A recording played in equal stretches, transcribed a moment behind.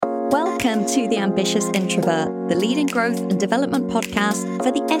Welcome to The Ambitious Introvert, the leading growth and development podcast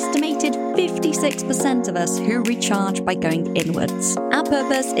for the estimated 56% of us who recharge by going inwards. Our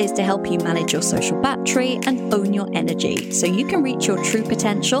purpose is to help you manage your social battery and own your energy so you can reach your true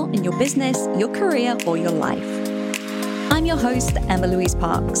potential in your business, your career, or your life. I'm your host, Emma Louise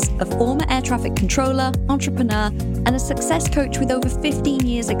Parks, a former air traffic controller, entrepreneur, and a success coach with over 15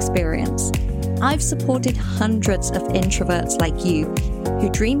 years experience. I've supported hundreds of introverts like you who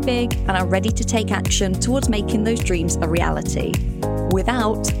dream big and are ready to take action towards making those dreams a reality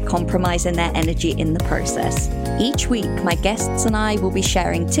without compromising their energy in the process. Each week, my guests and I will be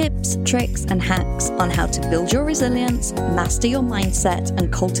sharing tips, tricks, and hacks on how to build your resilience, master your mindset,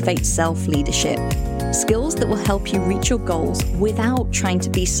 and cultivate self-leadership. Skills that will help you reach your goals without trying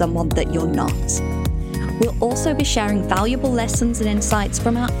to be someone that you're not. We'll also be sharing valuable lessons and insights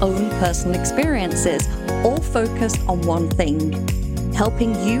from our own personal experiences, all focused on one thing: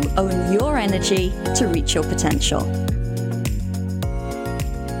 helping you own your energy to reach your potential.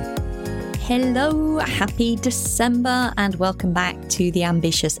 Hello, happy December, and welcome back to the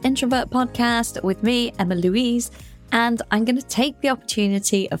Ambitious Introvert podcast with me, Emma Louise. And I'm going to take the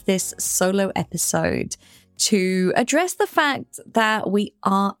opportunity of this solo episode to address the fact that we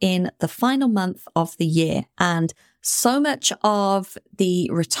are in the final month of the year. And so much of the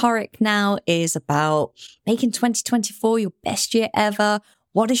rhetoric now is about making 2024 your best year ever.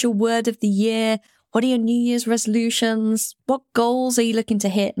 What is your word of the year? What are your New Year's resolutions? What goals are you looking to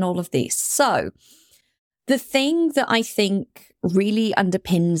hit? And all of these. So the thing that I think really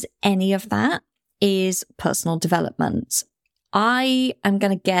underpins any of that is personal development. I am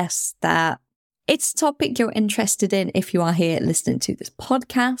going to guess that it's a topic you're interested in if you are here listening to this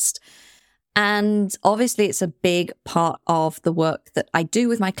podcast. And obviously, it's a big part of the work that I do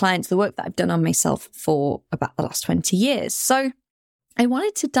with my clients, the work that I've done on myself for about the last 20 years. So I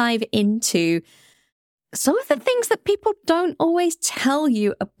wanted to dive into some of the things that people don't always tell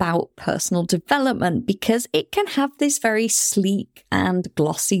you about personal development, because it can have this very sleek and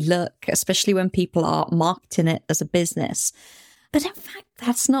glossy look, especially when people are marketing it as a business. But in fact,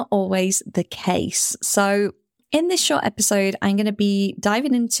 that's not always the case. So in this short episode, I'm going to be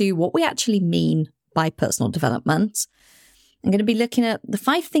diving into what we actually mean by personal development. I'm going to be looking at the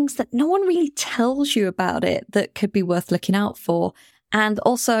 5 things that no one really tells you about it that could be worth looking out for. And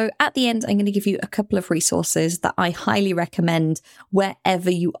also at the end, I'm going to give you a couple of resources that I highly recommend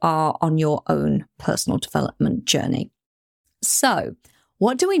wherever you are on your own personal development journey. So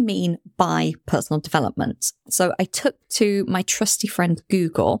what do we mean by personal development? So I took to my trusty friend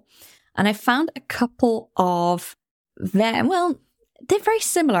Google, and I found a couple of they're very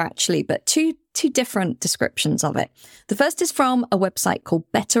similar actually, but two different descriptions of it. The first is from a website called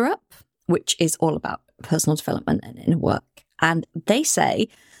BetterUp, which is all about personal development and inner work. And they say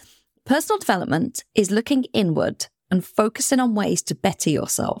personal development is looking inward and focusing on ways to better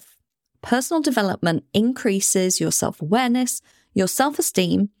yourself. Personal development increases your self-awareness, your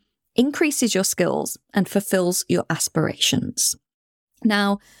self-esteem, increases your skills, and fulfills your aspirations.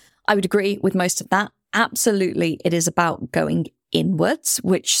 Now, I would agree with most of that. Absolutely, it is about going inwards,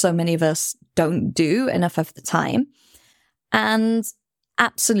 which so many of us don't do enough of the time. And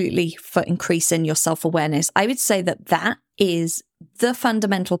absolutely for increasing your self-awareness. I would say that that is the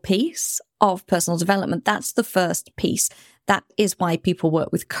fundamental piece of personal development. That's the first piece. That is why people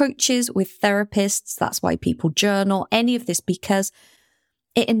work with coaches, with therapists. That's why people journal, any of this, because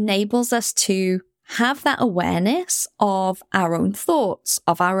it enables us to have that awareness of our own thoughts,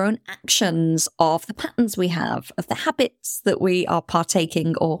 of our own actions, of the patterns we have, of the habits that we are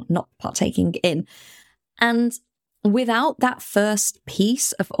partaking or not partaking in. And without that first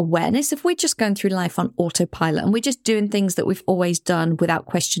piece of awareness, if we're just going through life on autopilot and we're just doing things that we've always done without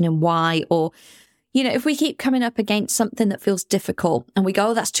questioning why, or, if we keep coming up against something that feels difficult and we go,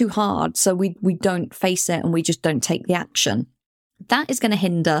 oh, that's too hard, so we don't face it and we just don't take the action, that is going to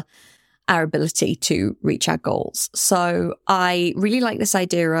hinder our ability to reach our goals. So I really like this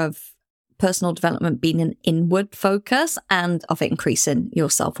idea of personal development being an inward focus and of increasing your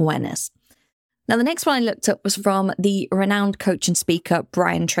self-awareness. Now, the next one I looked up was from the renowned coach and speaker,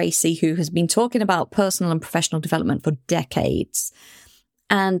 Brian Tracy, who has been talking about personal and professional development for decades.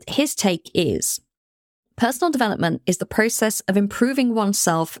 And his take is, personal development is the process of improving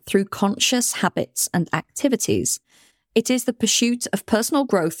oneself through conscious habits and activities. It is the pursuit of personal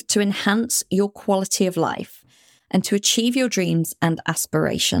growth to enhance your quality of life and to achieve your dreams and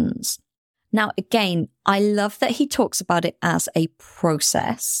aspirations. Now, again, I love that he talks about it as a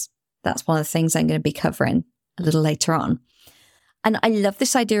process. That's one of the things I'm going to be covering a little later on. And I love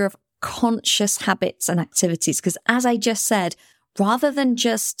this idea of conscious habits and activities, because as I just said, rather than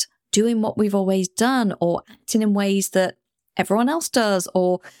just doing what we've always done, or acting in ways that everyone else does,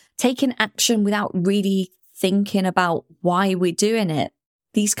 or taking action without really thinking about why we're doing it.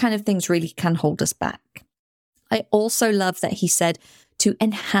 These kind of things really can hold us back. I also love that he said to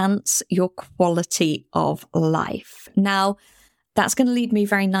enhance your quality of life. Now, that's going to lead me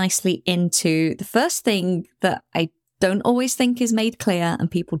very nicely into the first thing that I don't always think is made clear and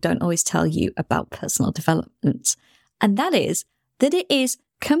people don't always tell you about personal development. And that is that it is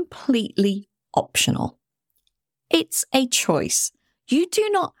completely optional. It's a choice. You do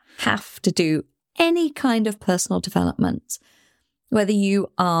not have to do any kind of personal development, whether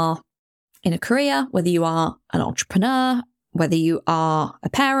you are in a career, whether you are an entrepreneur, whether you are a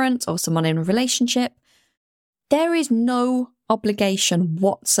parent or someone in a relationship. There is no obligation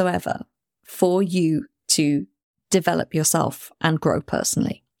whatsoever for you to develop yourself and grow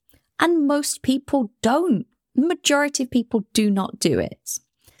personally. And most people don't. The majority of people do not do it.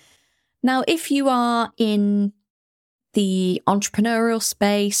 Now, if you are in the entrepreneurial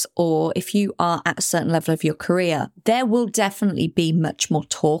space, or if you are at a certain level of your career, there will definitely be much more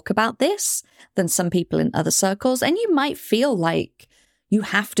talk about this than some people in other circles. And you might feel like you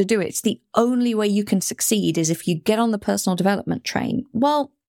have to do it. It's the only way you can succeed is if you get on the personal development train.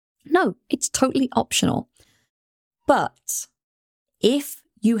 Well, no, it's totally optional. But if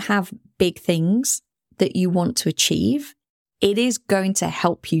you have big things that you want to achieve, it is going to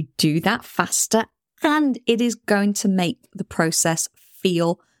help you do that faster, and it is going to make the process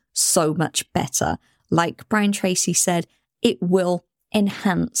feel so much better. Like Brian Tracy said, it will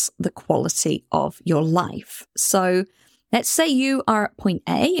enhance the quality of your life. So let's say you are at point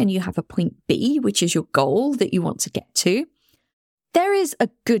A and you have a point B, which is your goal that you want to get to. There is a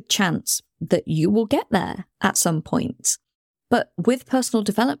good chance that you will get there at some point. But with personal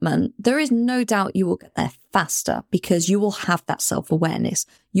development, there is no doubt you will get there faster because you will have that self-awareness.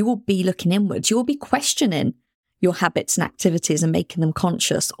 You will be looking inwards. You will be questioning your habits and activities and making them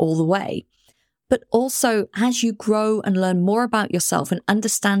conscious all the way. But also, as you grow and learn more about yourself and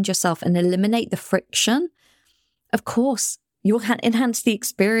understand yourself and eliminate the friction, of course, you will enhance the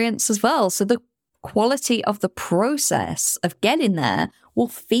experience as well. So the quality of the process of getting there will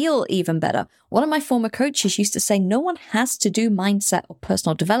feel even better. One of my former coaches used to say, no one has to do mindset or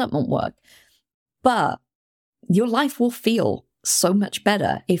personal development work, but your life will feel so much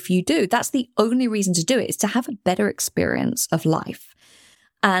better if you do. That's the only reason to do it, is to have a better experience of life.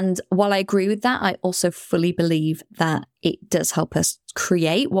 And while I agree with that, I also fully believe that it does help us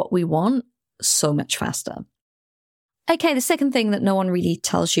create what we want so much faster. Okay, the second thing that no one really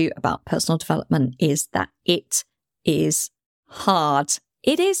tells you about personal development is that it is hard.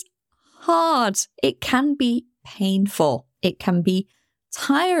 It is hard. It can be painful. It can be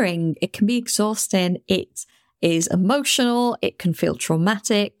tiring. It can be exhausting. It is emotional. It can feel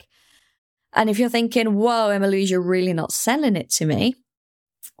traumatic. And if you're thinking, whoa, Emma-Louise, you're really not selling it to me,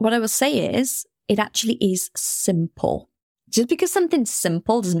 what I will say is it actually is simple. Just because something's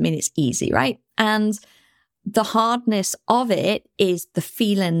simple doesn't mean it's easy, right? And the hardness of it is the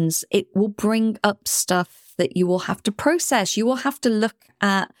feelings. It will bring up stuff that you will have to process. You will have to look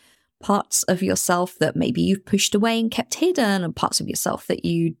at parts of yourself that maybe you've pushed away and kept hidden, and parts of yourself that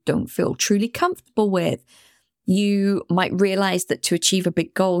you don't feel truly comfortable with. You might realize that to achieve a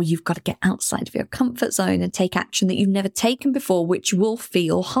big goal, you've got to get outside of your comfort zone and take action that you've never taken before, which will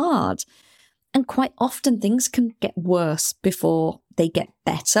feel hard. And quite often things can get worse before they get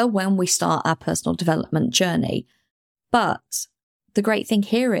better when we start our personal development journey. But the great thing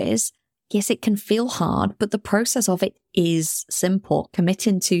here is, yes, it can feel hard, but the process of it is simple.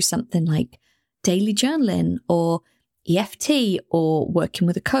 Committing to something like daily journaling or EFT or working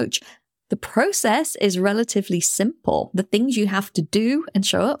with a coach. The process is relatively simple. The things you have to do and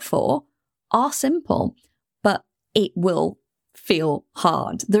show up for are simple, but it will feel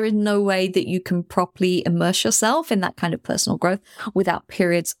hard. There is no way that you can properly immerse yourself in that kind of personal growth without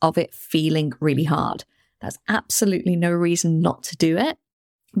periods of it feeling really hard. There's absolutely no reason not to do it,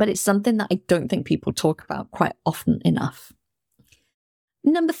 but it's something that I don't think people talk about quite often enough.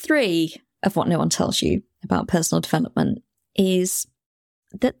 Number 3 of what no one tells you about personal development is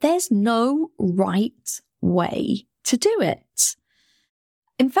that there's no right way to do it.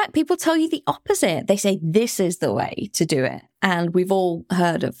 In fact, people tell you the opposite. They say this is the way to do it. And we've all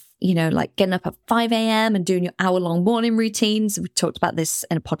heard of, like getting up at 5 a.m. and doing your hour-long morning routines. We talked about this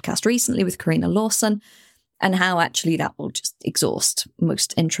in a podcast recently with Karina Lawson, and how actually that will just exhaust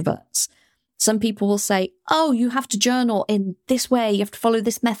most introverts. Some people will say, oh, you have to journal in this way. You have to follow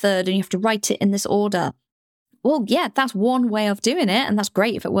this method and you have to write it in this order. Well, yeah, that's one way of doing it. And that's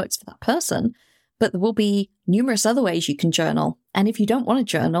great if it works for that person. but there will be numerous other ways you can journal. And if you don't want to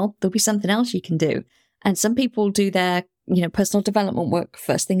journal, there'll be something else you can do. And some people do their, personal development work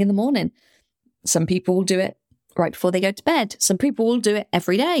first thing in the morning. Some people will do it right before they go to bed. Some people will do it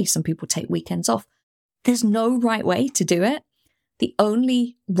every day. Some people take weekends off. There's no right way to do it. The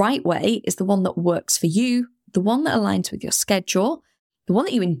only right way is the one that works for you, the one that aligns with your schedule, the one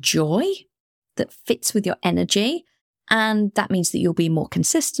that you enjoy, that fits with your energy. And that means that you'll be more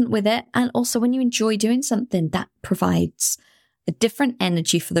consistent with it. And also when you enjoy doing something, that provides a different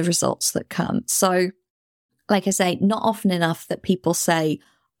energy for the results that come. So like I say, not often enough that people say,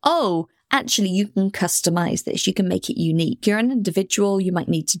 oh, actually, you can customize this. You can make it unique. You're an individual. You might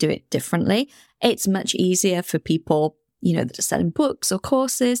need to do it differently. It's much easier for people, that are selling books or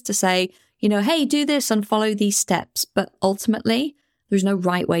courses to say, hey, do this and follow these steps. But ultimately, there's no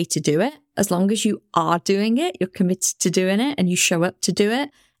right way to do it. As long as you are doing it, you're committed to doing it, and you show up to do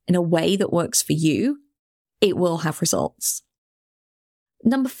it in a way that works for you, it will have results.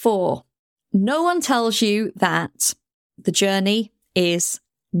 Number 4, no one tells you that the journey is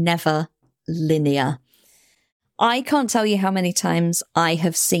never linear. I can't tell you how many times I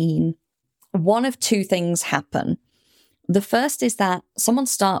have seen one of two things happen. The first is that someone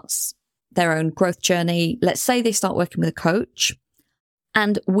starts their own growth journey. Let's say they start working with a coach,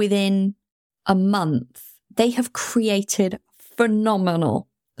 and within a month, they have created phenomenal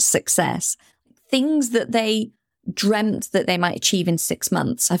success. Things that they dreamt that they might achieve in 6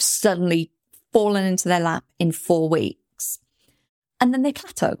 months have suddenly fallen into their lap in 4 weeks. And then they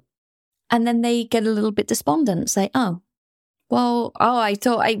plateau. And then they get a little bit despondent, say, I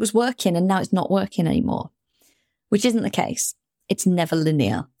thought it was working and now it's not working anymore, which isn't the case. It's never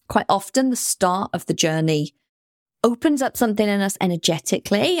linear. Quite often the start of the journey opens up something in us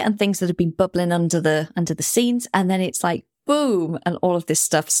energetically and things that have been bubbling under the scenes. And then it's like, boom, and all of this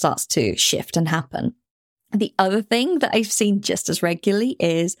stuff starts to shift and happen. The other thing that I've seen just as regularly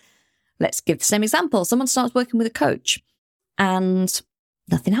is, let's give the same example. Someone starts working with a coach and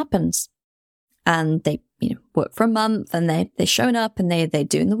nothing happens. And they, work for a month and they're showing up and they're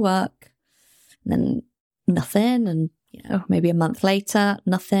doing the work, and then nothing. And, maybe a month later,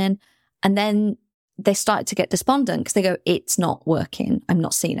 nothing. And then they start to get despondent because they go, it's not working. I'm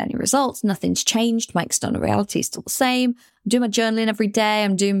not seeing any results. Nothing's changed. My external reality is still the same. I'm doing my journaling every day.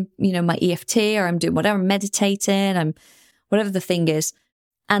 I'm doing, my EFT, or I'm doing whatever, I'm meditating. I'm whatever the thing is.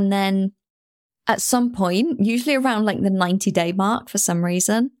 And then at some point, usually around like the 90-day mark, for some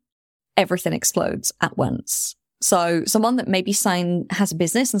reason, everything explodes at once. So someone that maybe has a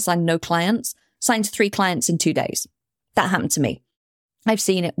business and signed no clients, signs 3 clients in 2 days. That happened to me. I've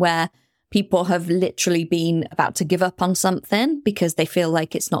seen it where people have literally been about to give up on something because they feel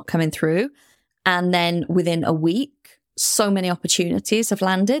like it's not coming through. And then within a week, so many opportunities have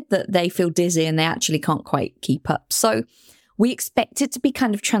landed that they feel dizzy and they actually can't quite keep up. So we expect it to be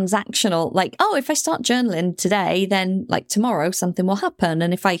kind of transactional, like, oh, if I start journaling today, then like tomorrow something will happen.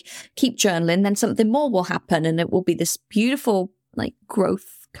 And if I keep journaling, then something more will happen. And it will be this beautiful like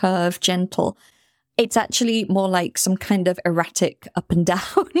growth curve, gentle. It's actually more like some kind of erratic up and down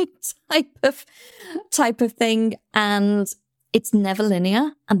type of thing. And it's never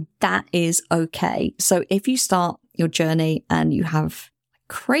linear, and that is okay. So if you start your journey and you have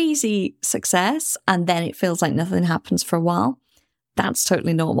crazy success and then it feels like nothing happens for a while, that's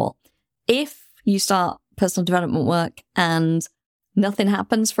totally normal. If you start personal development work and nothing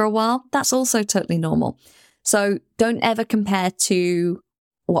happens for a while, that's also totally normal. So don't ever compare to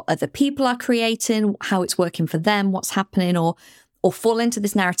what other people are creating, how it's working for them, what's happening, or fall into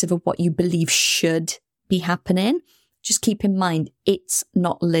this narrative of what you believe should be happening. Just keep in mind, it's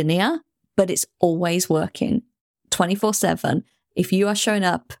not linear, but it's always working 24/7. If you are showing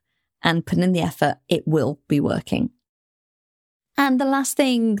up and putting in the effort, it will be working. And the last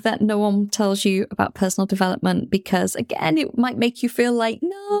thing that no one tells you about personal development, because again, it might make you feel like,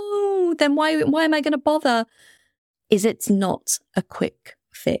 no, then why am I going to bother? Is it's not a quick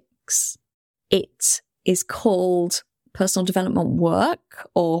fix. It is called personal development work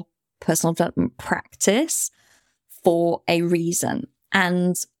or personal development practice for a reason.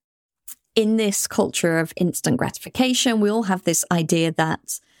 And in this culture of instant gratification, we all have this idea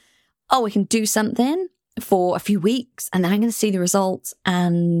that, oh, we can do something for a few weeks and then I'm going to see the results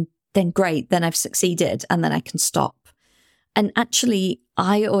and then great, then I've succeeded and then I can stop. And actually,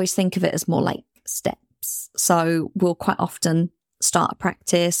 I always think of it as more like steps. So we'll quite often start a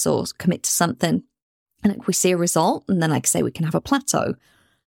practice or commit to something and if we see a result, and then like I say, we can have a plateau.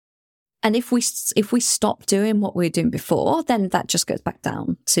 And if we stop doing what we were doing before, then that just goes back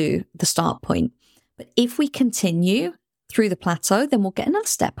down to the start point. But if we continue through the plateau, then we'll get another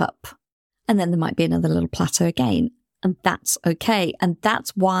step up. And then there might be another little plateau again. And that's okay. And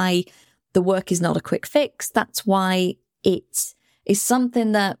that's why the work is not a quick fix. That's why it is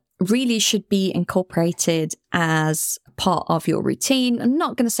something that really should be incorporated as part of your routine. I'm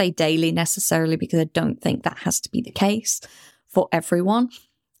not going to say daily necessarily, because I don't think that has to be the case for everyone.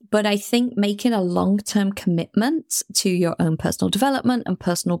 But I think making a long-term commitment to your own personal development and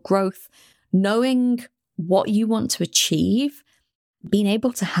personal growth, knowing what you want to achieve, being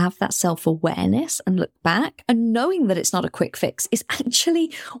able to have that self-awareness and look back and knowing that it's not a quick fix is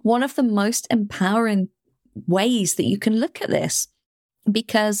actually one of the most empowering ways that you can look at this,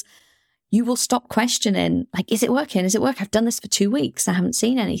 because you will stop questioning, like, is it working? Is it working? I've done this for 2 weeks. I haven't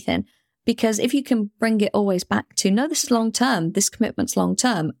seen anything. Because if you can bring it always back to, no, this is long-term, this commitment's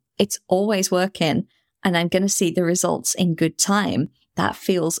long-term, it's always working, and I'm going to see the results in good time. That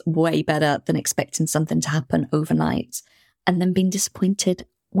feels way better than expecting something to happen overnight and then being disappointed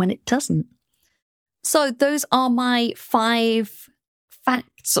when it doesn't. So those are my 5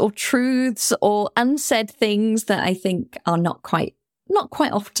 facts or truths or unsaid things that I think are not quite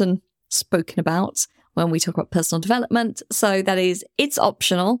often spoken about when we talk about personal development. So that is, it's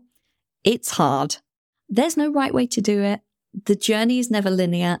optional. It's hard. There's no right way to do it. The journey is never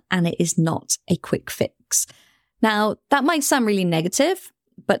linear, and it is not a quick fix. Now, that might sound really negative,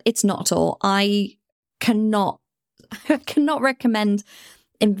 but it's not at all. I cannot recommend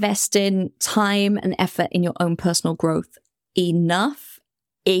investing time and effort in your own personal growth enough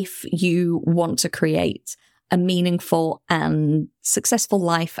if you want to create a meaningful and successful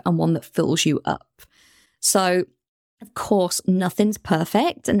life, and one that fills you up. So, of course, nothing's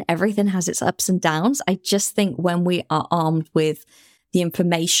perfect and everything has its ups and downs. I just think when we are armed with the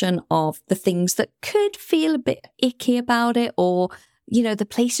information of the things that could feel a bit icky about it, or, you know, the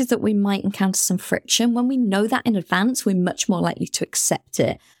places that we might encounter some friction, when we know that in advance, we're much more likely to accept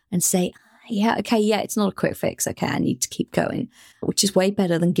it and say, yeah, okay, yeah, it's not a quick fix. Okay, I need to keep going, which is way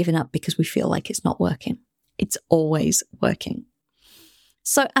better than giving up because we feel like it's not working. It's always working.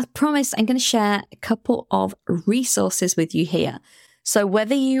 So as promised, I'm going to share a couple of resources with you here. So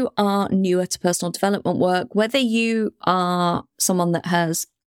whether you are newer to personal development work, whether you are someone that has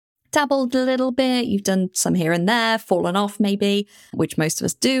dabbled a little bit, you've done some here and there, fallen off maybe, which most of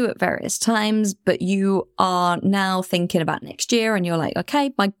us do at various times, but you are now thinking about next year and you're like,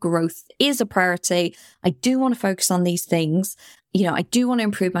 okay, my growth is a priority. I do want to focus on these things. You know, I do want to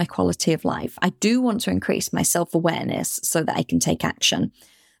improve my quality of life. I do want to increase my self-awareness so that I can take action.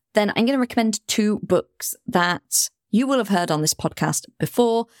 Then I'm going to recommend 2 books that you will have heard on this podcast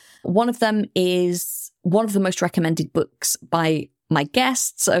before. One of them is one of the most recommended books by my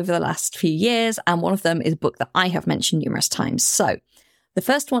guests over the last few years, and one of them is a book that I have mentioned numerous times. So the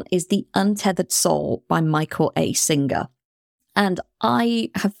first one is The Untethered Soul by Michael A. Singer. And I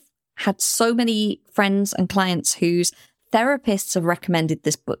have had so many friends and clients whose therapists have recommended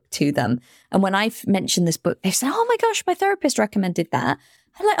this book to them. And when I've mentioned this book, they say, oh my gosh, my therapist recommended that.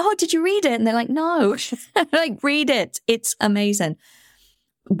 I'm like, oh, did you read it? And they're like, no. I'm like, read it. It's amazing.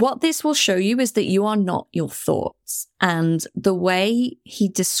 What this will show you is that you are not your thoughts. And the way he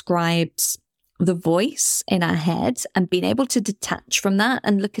describes the voice in our head and being able to detach from that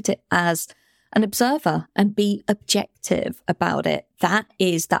and look at it as an observer and be objective about it, that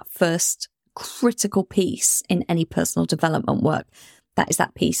is that first critical piece in any personal development work. That is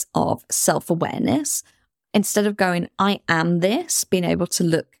that piece of self-awareness. Instead of going, I am this, being able to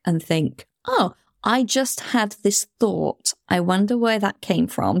look and think, oh, I just had this thought. I wonder where that came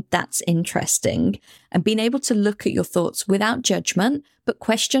from. That's interesting. And being able to look at your thoughts without judgment, but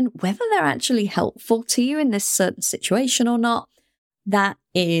question whether they're actually helpful to you in this certain situation or not. That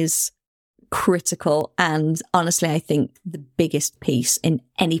is critical. And honestly, I think the biggest piece in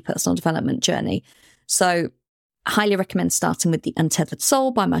any personal development journey. So I highly recommend starting with The Untethered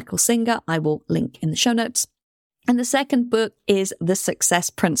Soul by Michael Singer. I will link in the show notes. And the second book is The Success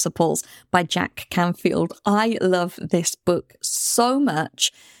Principles by Jack Canfield. I love this book so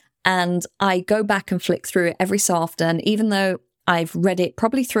much, and I go back and flick through it every so often. Even though I've read it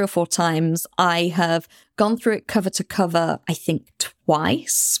probably 3 or 4 times, I have gone through it cover to cover, I think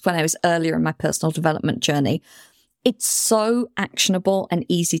twice when I was earlier in my personal development journey. It's so actionable and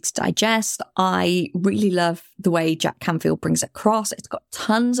easy to digest. I really love the way Jack Canfield brings it across. It's got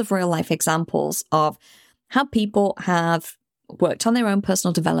tons of real life examples of how people have worked on their own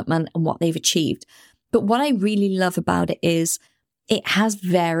personal development and what they've achieved. But what I really love about it is it has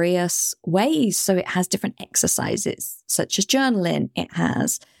various ways. So it has different exercises, such as journaling. It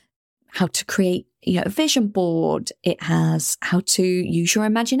has how to create, a vision board. It has how to use your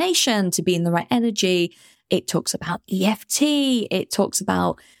imagination to be in the right energy. It talks about EFT. It talks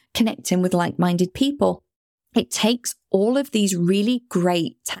about connecting with like-minded people. It takes all of these really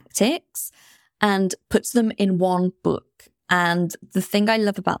great tactics and puts them in one book. And the thing I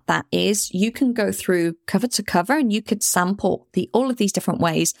love about that is you can go through cover to cover and you could sample all of these different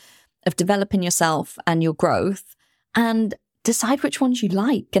ways of developing yourself and your growth and decide which ones you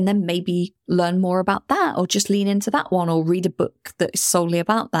like, and then maybe learn more about that, or just lean into that one, or read a book that is solely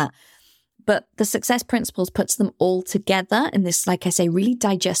about that. But the Success Principles puts them all together in this, like I say, really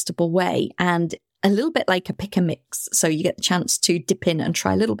digestible way, and a little bit like a pick and mix. So you get the chance to dip in and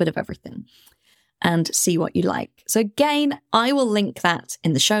try a little bit of everything and see what you like. So again, I will link that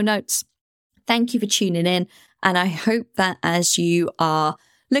in the show notes. Thank you for tuning in. And I hope that as you are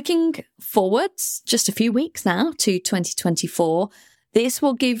looking forwards just a few weeks now to 2024, this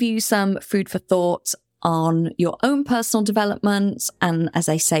will give you some food for thought on your own personal development. And as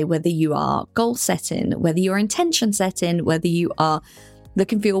I say, whether you are goal setting, whether you're intention setting, whether you are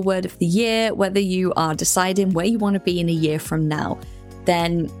looking for your word of the year, whether you are deciding where you want to be in a year from now,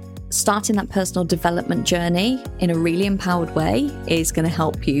 then starting that personal development journey in a really empowered way is going to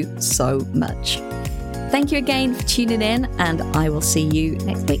help you so much. Thank you again for tuning in, and I will see you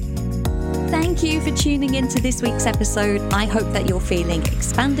next week. Thank you for tuning into this week's episode. I hope that you're feeling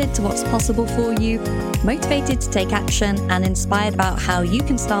expanded to what's possible for you, motivated to take action, and inspired about how you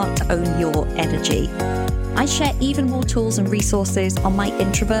can start to own your energy. I share even more tools and resources on my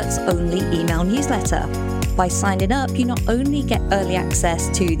Introverts Only email newsletter. By signing up, you not only get early access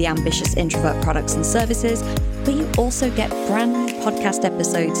to the Ambitious Introvert products and services, but you also get brand new podcast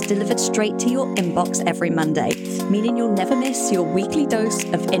episodes delivered straight to your inbox every Monday, meaning you'll never miss your weekly dose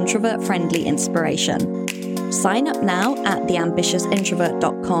of introvert-friendly inspiration. Sign up now at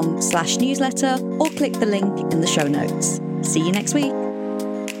theambitiousintrovert.com/newsletter or click the link in the show notes. See you next week.